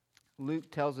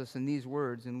 Luke tells us in these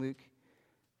words in Luke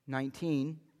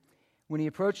 19, When he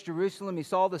approached Jerusalem, he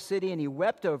saw the city and he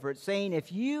wept over it, saying,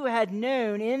 "If you had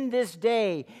known in this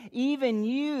day, even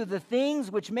you, the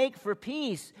things which make for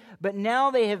peace, but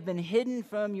now they have been hidden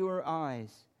from your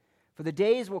eyes. For the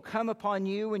days will come upon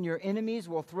you when your enemies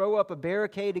will throw up a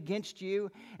barricade against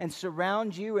you and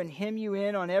surround you and hem you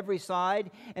in on every side,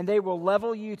 and they will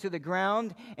level you to the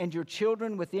ground and your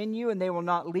children within you, and they will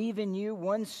not leave in you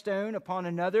one stone upon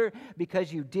another,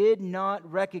 because you did not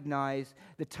recognize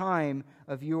the time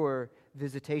of your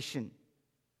visitation."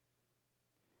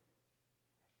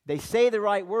 They say the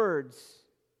right words,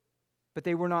 but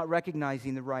they were not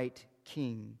recognizing the right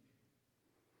king.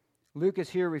 Luke is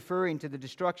here referring to the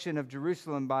destruction of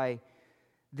Jerusalem by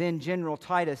then General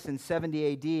Titus in 70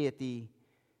 AD at the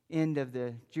end of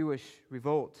the Jewish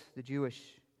revolt, the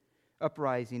Jewish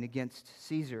uprising against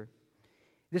Caesar.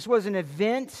 This was an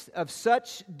event of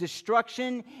such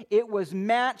destruction, it was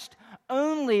matched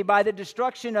only by the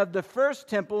destruction of the first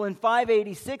temple in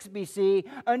 586 BC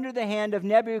under the hand of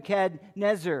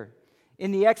Nebuchadnezzar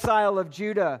in the exile of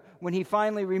Judah when he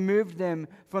finally removed them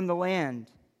from the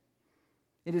land.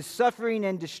 It is suffering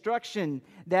and destruction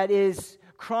that is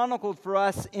chronicled for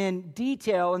us in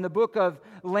detail in the book of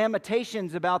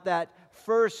Lamentations about that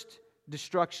first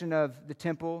destruction of the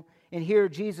temple. And here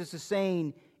Jesus is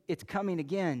saying, it's coming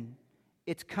again.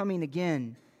 It's coming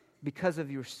again because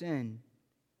of your sin.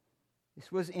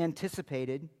 This was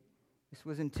anticipated.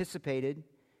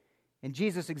 And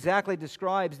Jesus exactly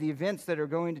describes the events that are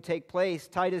going to take place.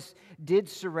 Titus did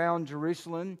surround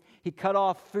Jerusalem. He cut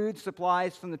off food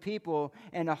supplies from the people,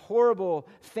 and a horrible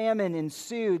famine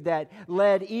ensued that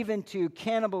led even to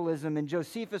cannibalism. And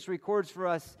Josephus records for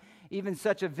us even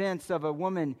such events of a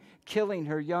woman killing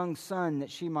her young son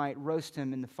that she might roast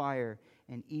him in the fire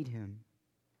and eat him.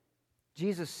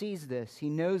 Jesus sees this. He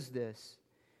knows this.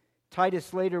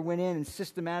 Titus later went in and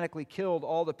systematically killed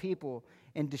all the people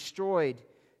and destroyed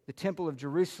the temple of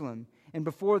Jerusalem. And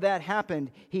before that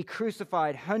happened, he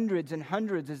crucified hundreds and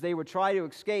hundreds. As they would try to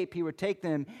escape, he would take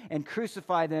them and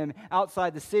crucify them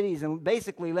outside the cities and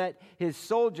basically let his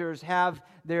soldiers have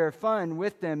their fun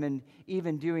with them, and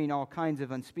even doing all kinds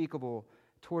of unspeakable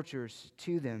tortures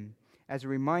to them as a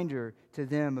reminder to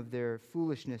them of their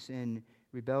foolishness and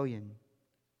rebellion.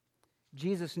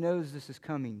 Jesus knows this is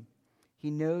coming.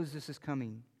 He knows this is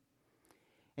coming.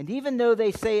 And even though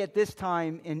they say at this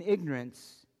time in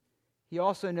ignorance, he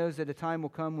also knows that a time will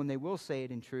come when they will say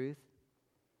it in truth.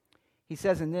 He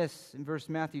says in verse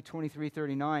Matthew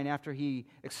 23:39, after he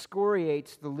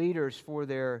excoriates the leaders for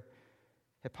their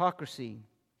hypocrisy,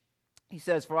 he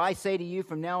says, "For I say to you,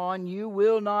 from now on you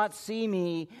will not see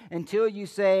me until you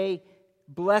say,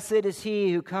 'Blessed is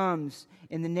he who comes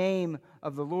in the name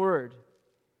of the Lord.'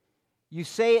 You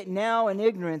say it now in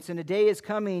ignorance, and a day is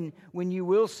coming when you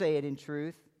will say it in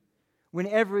truth, when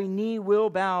every knee will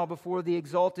bow before the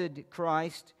exalted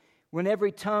Christ, when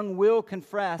every tongue will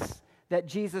confess that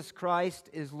Jesus Christ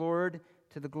is Lord,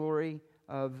 to the glory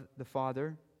of the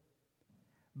Father."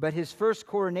 But his first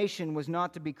coronation was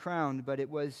not to be crowned, but it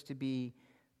was to be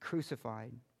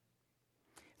crucified.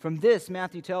 From this,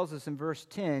 Matthew tells us in verse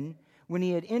 10, when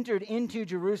he had entered into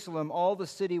Jerusalem, all the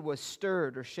city was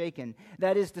stirred or shaken.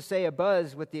 That is to say,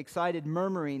 abuzz with the excited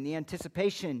murmuring, the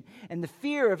anticipation, and the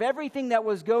fear of everything that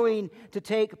was going to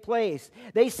take place.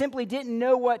 They simply didn't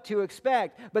know what to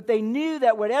expect, but they knew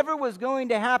that whatever was going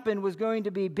to happen was going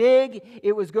to be big,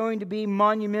 it was going to be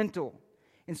monumental.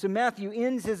 And so Matthew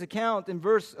ends his account in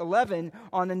verse 11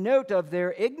 on a note of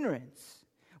their ignorance.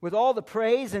 With all the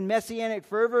praise and messianic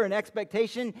fervor and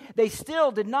expectation, they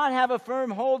still did not have a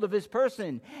firm hold of his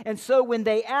person. And so when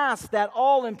they asked that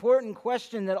all-important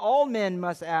question that all men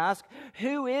must ask,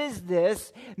 who is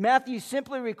this? Matthew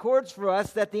simply records for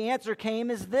us that the answer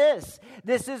came as this.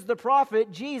 This is the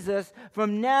prophet Jesus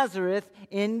from Nazareth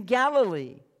in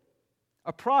Galilee.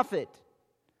 A prophet,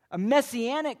 a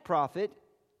messianic prophet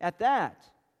at that,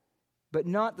 but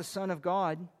not the Son of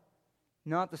God,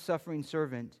 not the suffering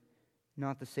servant,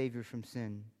 not the Savior from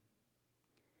sin.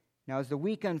 Now, as the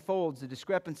week unfolds, the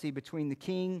discrepancy between the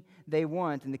king they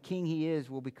want and the king he is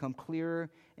will become clearer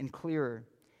and clearer.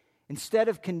 Instead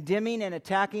of condemning and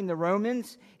attacking the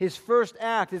Romans, his first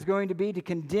act is going to be to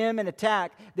condemn and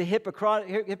attack the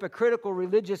hypocritical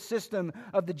religious system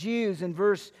of the Jews in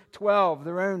verse 12,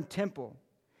 their own temple.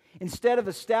 Instead of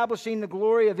establishing the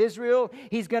glory of Israel,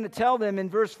 he's going to tell them in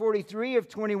verse 43 of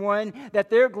 21 that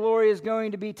their glory is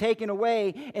going to be taken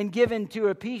away and given to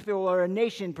a people or a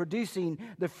nation producing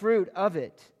the fruit of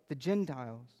it, the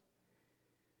Gentiles.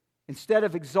 Instead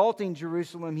of exalting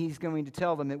Jerusalem, he's going to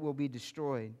tell them it will be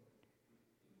destroyed.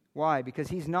 Why? Because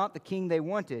he's not the king they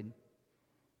wanted.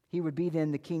 He would be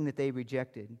then the king that they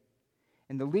rejected.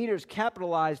 And the leaders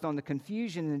capitalized on the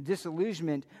confusion and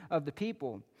disillusionment of the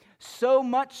people. So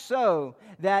much so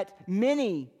that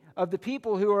many of the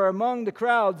people who are among the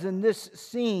crowds in this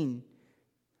scene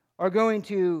are going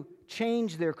to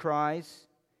change their cries.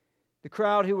 The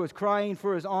crowd who was crying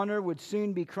for his honor would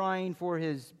soon be crying for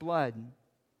his blood.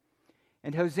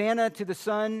 And Hosanna to the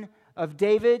Son of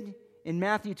David in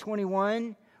Matthew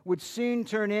 21 would soon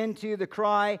turn into the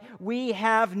cry, "We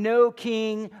have no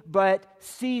king but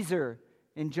Caesar,"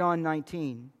 in John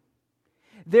 19.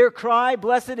 Their cry,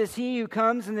 "Blessed is he who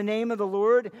comes in the name of the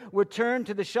Lord," would turn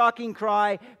to the shocking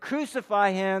cry,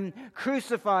 "Crucify him,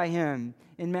 crucify him,"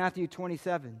 in Matthew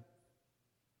 27.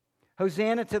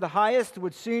 Hosanna to the highest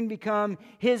would soon become,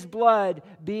 "His blood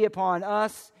be upon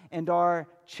us and our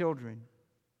children."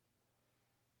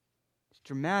 It's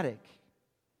dramatic,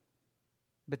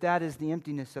 but that is the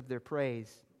emptiness of their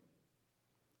praise.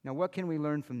 Now, what can we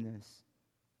learn from this?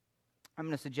 I'm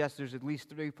going to suggest there's at least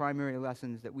 3 primary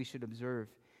lessons that we should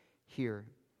observe here.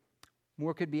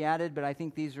 More could be added, but I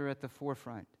think these are at the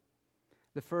forefront.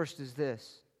 The first is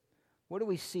this. What do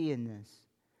we see in this?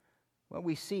 Well,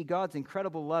 we see God's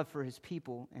incredible love for his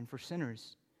people and for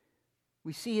sinners.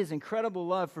 We see his incredible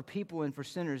love for people and for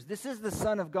sinners. This is the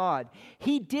Son of God.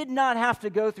 He did not have to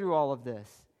go through all of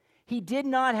this. He did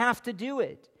not have to do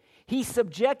it. He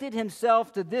subjected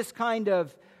himself to this kind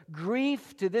of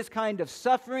grief, to this kind of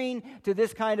suffering, to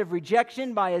this kind of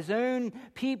rejection by his own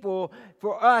people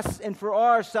for us and for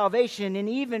our salvation, and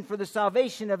even for the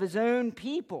salvation of his own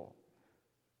people.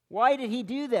 Why did he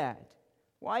do that?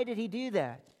 Why did he do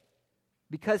that?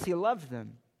 Because he loved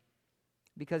them.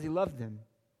 Because he loved them.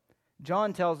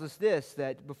 John tells us this,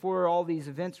 that before all these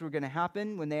events were going to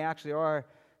happen, when they actually are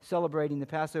celebrating the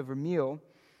Passover meal,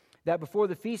 that before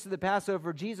the feast of the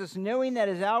Passover, Jesus, knowing that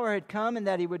his hour had come and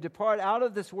that he would depart out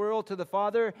of this world to the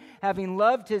Father, having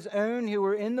loved his own who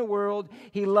were in the world,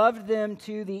 he loved them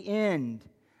to the end.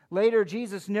 Later,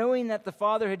 Jesus, knowing that the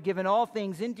Father had given all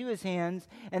things into his hands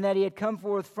and that he had come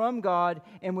forth from God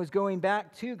and was going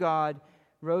back to God,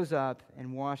 rose up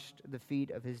and washed the feet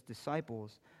of his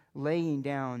disciples, laying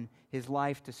down his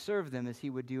life to serve them as he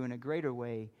would do in a greater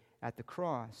way at the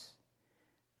cross.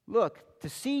 Look, to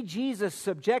see Jesus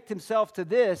subject himself to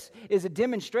this is a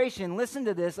demonstration, listen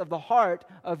to this, of the heart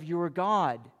of your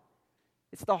God.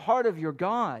 It's the heart of your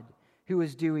God who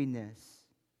is doing this.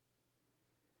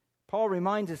 Paul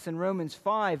reminds us in Romans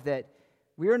 5 that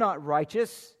we are not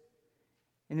righteous.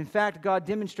 And in fact, God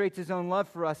demonstrates his own love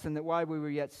for us, and that while we were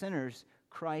yet sinners,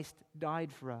 Christ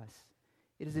died for us.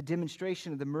 It is a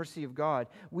demonstration of the mercy of God.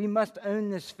 We must own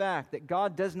this fact that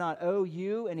God does not owe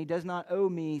you and he does not owe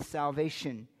me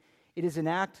salvation. It is an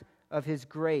act of his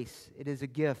grace. It is a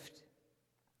gift.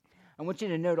 I want you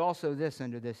to note also this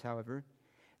under this, however,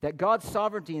 that God's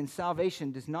sovereignty in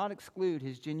salvation does not exclude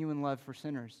his genuine love for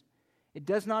sinners. It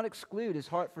does not exclude his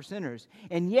heart for sinners.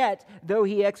 And yet, though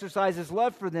he exercises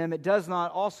love for them, it does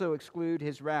not also exclude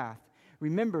his wrath.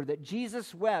 Remember that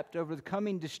Jesus wept over the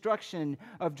coming destruction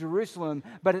of Jerusalem,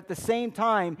 but at the same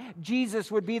time,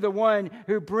 Jesus would be the one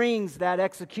who brings that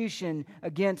execution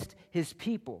against his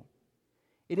people.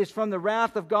 It is from the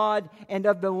wrath of God and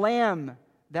of the Lamb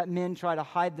that men try to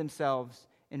hide themselves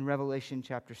in Revelation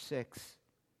chapter 6.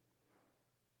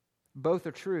 Both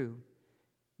are true.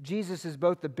 Jesus is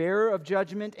both the bearer of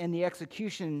judgment and the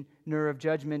executioner of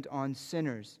judgment on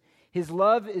sinners. His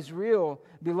love is real,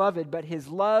 beloved, but his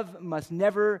love must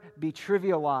never be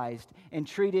trivialized and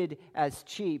treated as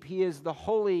cheap. He is the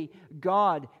holy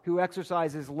God who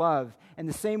exercises love, and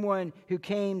the same one who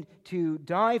came to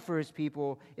die for his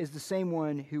people is the same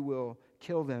one who will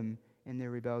kill them in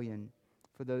their rebellion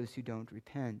for those who don't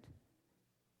repent.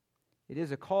 It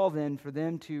is a call then for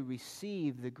them to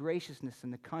receive the graciousness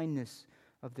and the kindness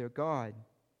of their God.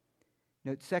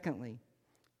 Note secondly,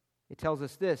 it tells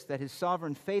us this, that his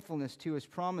sovereign faithfulness to his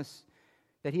promise,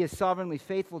 that he is sovereignly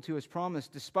faithful to his promise.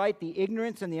 Despite the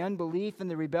ignorance and the unbelief and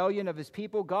the rebellion of his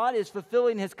people, God is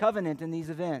fulfilling his covenant in these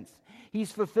events.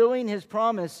 He's fulfilling his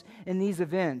promise in these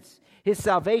events. His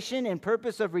salvation and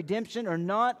purpose of redemption are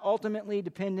not ultimately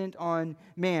dependent on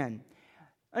man.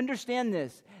 Understand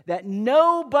this, that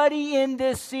nobody in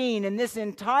this scene, in this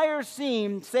entire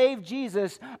scene, save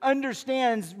Jesus,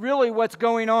 understands really what's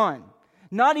going on.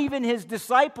 Not even his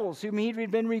disciples, whom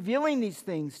he'd been revealing these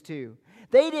things to.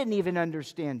 They didn't even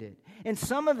understand it. And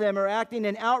some of them are acting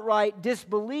in outright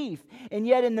disbelief. And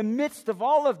yet in the midst of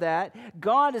all of that,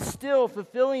 God is still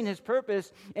fulfilling his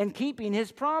purpose and keeping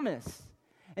his promise.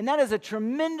 And that is a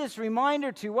tremendous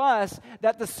reminder to us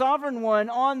that the sovereign one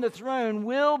on the throne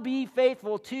will be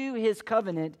faithful to his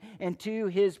covenant and to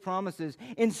his promises,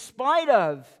 in spite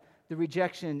of the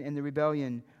rejection and the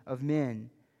rebellion of men.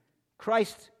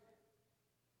 Christ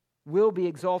will be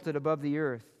exalted above the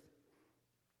earth.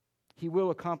 He will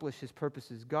accomplish his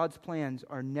purposes. God's plans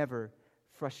are never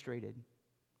frustrated.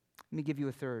 Let me give you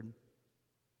a third.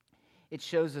 It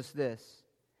shows us this: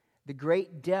 the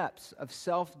great depths of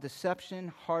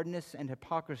self-deception, hardness, and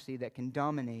hypocrisy that can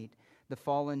dominate the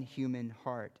fallen human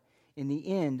heart. In the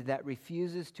end, that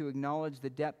refuses to acknowledge the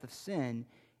depth of sin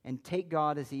and take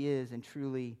God as he is and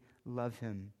truly love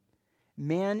him.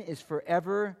 Man is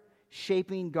forever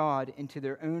shaping God into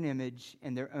their own image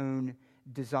and their own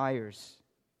desires.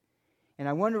 And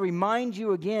I want to remind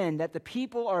you again that the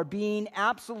people are being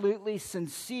absolutely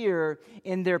sincere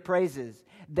in their praises.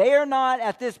 They are not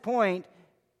at this point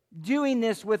doing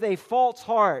this with a false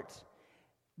heart.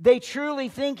 They truly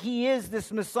think he is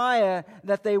this Messiah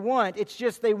that they want. It's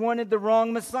just they wanted the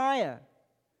wrong Messiah.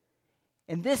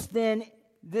 And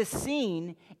this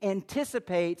scene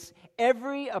anticipates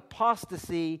every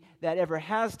apostasy that ever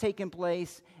has taken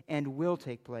place and will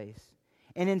take place.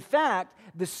 And in fact,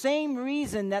 the same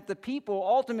reason that the people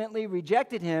ultimately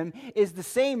rejected him is the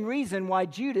same reason why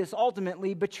Judas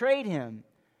ultimately betrayed him.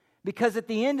 Because at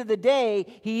the end of the day,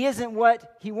 he isn't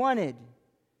what he wanted.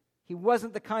 He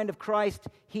wasn't the kind of Christ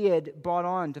he had bought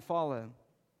on to follow.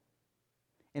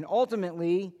 And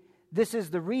ultimately, this is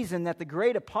the reason that the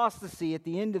great apostasy at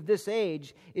the end of this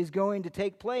age is going to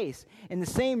take place. And the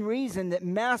same reason that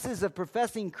masses of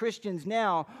professing Christians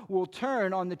now will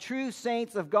turn on the true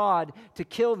saints of God to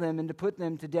kill them and to put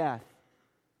them to death.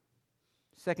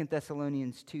 2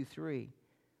 Thessalonians 2:3.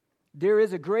 There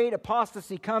is a great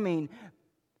apostasy coming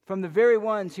from the very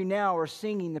ones who now are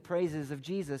singing the praises of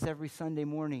Jesus every Sunday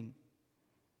morning.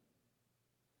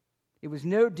 It was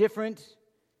no different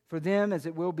for them as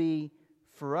it will be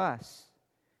for us.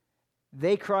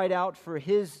 They cried out for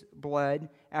his blood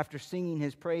after singing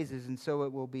his praises, and so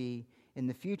it will be in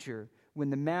the future when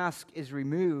the mask is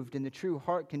removed and the true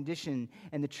heart condition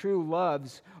and the true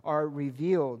loves are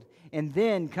revealed. And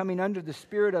then coming under the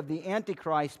spirit of the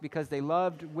Antichrist because they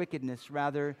loved wickedness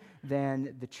rather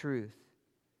than the truth.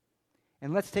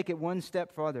 And let's take it one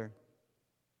step further.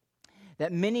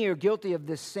 That many are guilty of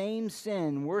this same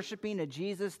sin, worshiping a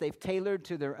Jesus they've tailored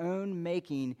to their own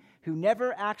making, who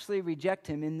never actually reject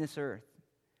him in this earth.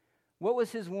 What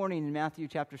was his warning in Matthew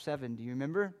chapter 7? Do you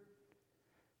remember?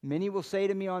 Many will say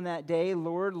to me on that day,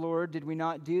 Lord, Lord, did we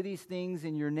not do these things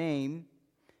in your name?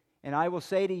 And I will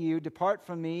say to you, depart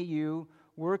from me, you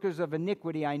workers of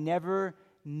iniquity, I never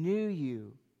knew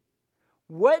you.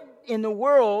 What in the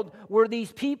world were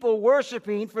these people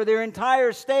worshiping for their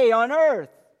entire stay on earth?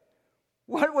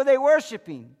 What were they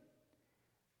worshiping?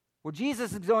 Well,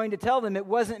 Jesus is going to tell them it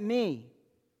wasn't me.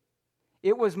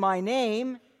 It was my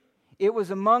name, it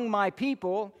was among my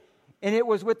people, and it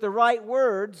was with the right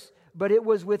words, but it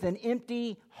was with an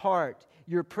empty heart.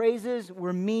 Your praises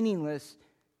were meaningless.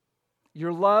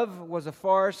 Your love was a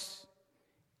farce.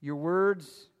 Your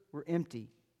words were empty.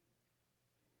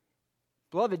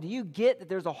 Beloved, do you get that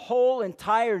there's a whole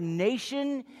entire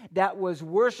nation that was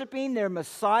worshiping their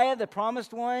Messiah, the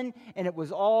promised one, and it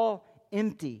was all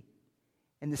empty?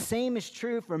 And the same is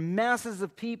true for masses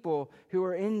of people who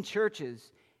are in churches.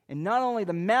 And not only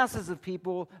the masses of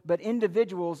people, but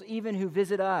individuals even who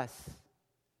visit us.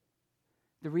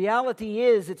 The reality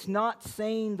is, it's not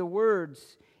saying the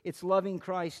words, it's loving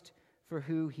Christ for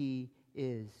who he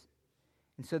is.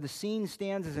 And so the scene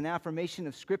stands as an affirmation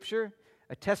of Scripture,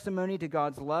 a testimony to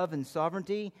God's love and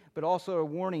sovereignty, but also a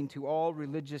warning to all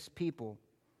religious people.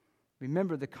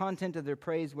 Remember, the content of their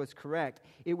praise was correct.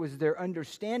 It was their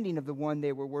understanding of the one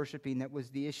they were worshiping that was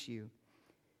the issue.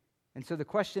 And so the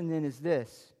question then is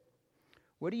this: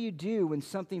 what do you do when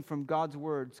something from God's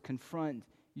words confront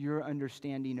your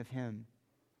understanding of him?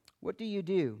 What do you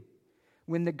do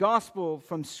when the gospel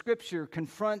from Scripture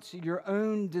confronts your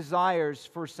own desires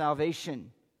for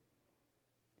salvation?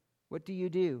 What do you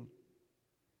do?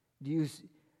 Do you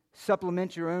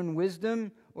supplement your own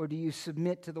wisdom, or do you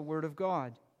submit to the Word of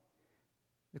God?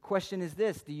 The question is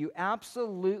this: do you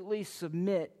absolutely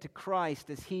submit to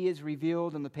Christ as he is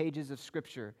revealed in the pages of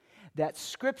Scripture? That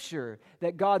Scripture,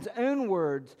 that God's own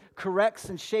words, corrects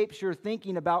and shapes your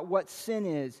thinking about what sin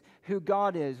is, who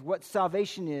God is, what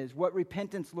salvation is, what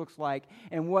repentance looks like,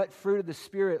 and what fruit of the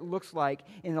Spirit looks like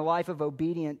in the life of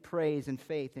obedient praise and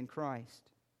faith in Christ.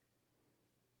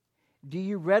 Do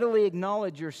you readily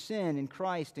acknowledge your sin in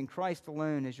Christ and Christ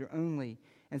alone as your only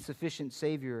and sufficient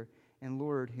Savior and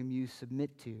Lord whom you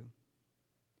submit to?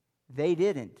 They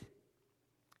didn't.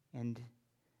 And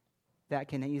that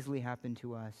can easily happen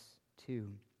to us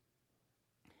too.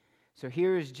 So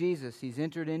here is Jesus. He's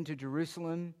entered into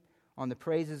Jerusalem on the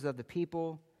praises of the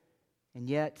people, and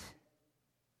yet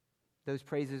those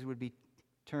praises would be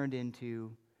turned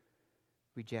into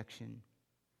rejection.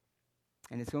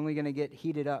 And it's only going to get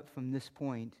heated up from this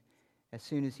point as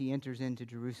soon as he enters into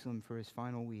Jerusalem for his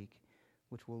final week,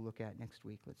 which we'll look at next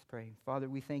week. Let's pray. Father,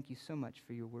 we thank you so much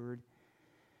for your word.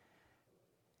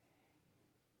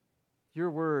 Your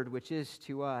word, which is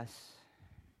to us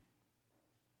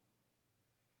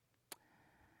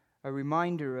a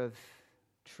reminder of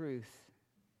truth.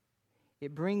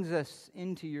 It brings us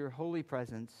into your holy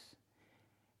presence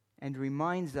and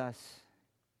reminds us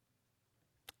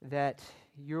that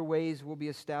your ways will be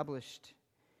established.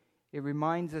 It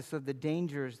reminds us of the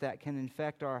dangers that can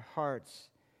infect our hearts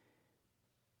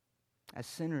as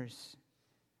sinners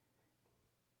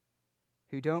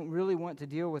who don't really want to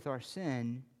deal with our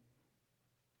sin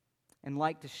and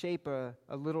like to shape a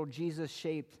little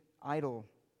Jesus-shaped idol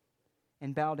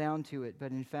and bow down to it,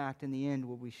 but in fact, in the end,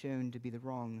 will be shown to be the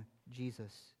wrong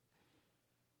Jesus.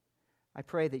 I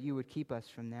pray that you would keep us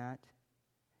from that.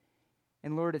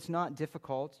 And Lord, it's not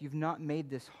difficult. You've not made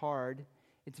this hard.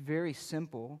 It's very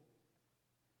simple.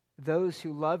 Those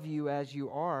who love you as you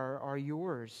are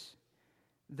yours.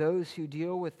 Those who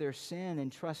deal with their sin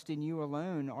and trust in you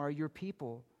alone are your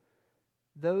people.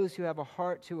 Those who have a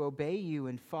heart to obey you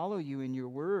and follow you in your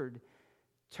word,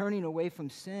 turning away from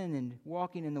sin and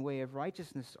walking in the way of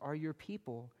righteousness, are your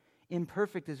people.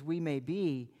 Imperfect as we may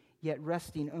be, yet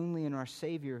resting only in our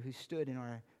Savior who stood in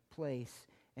our place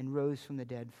and rose from the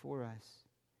dead for us.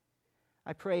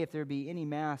 I pray if there be any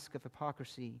mask of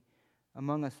hypocrisy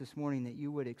among us this morning, that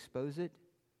you would expose it,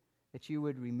 that you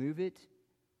would remove it,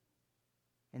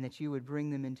 and that you would bring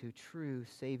them into true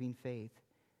saving faith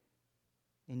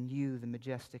in you, the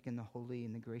majestic and the holy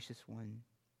and the gracious one.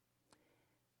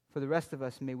 For the rest of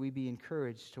us, may we be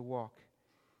encouraged to walk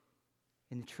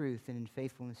in the truth and in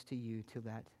faithfulness to you till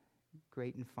that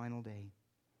great and final day.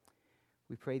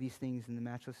 We pray these things in the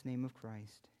matchless name of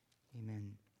Christ.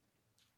 Amen.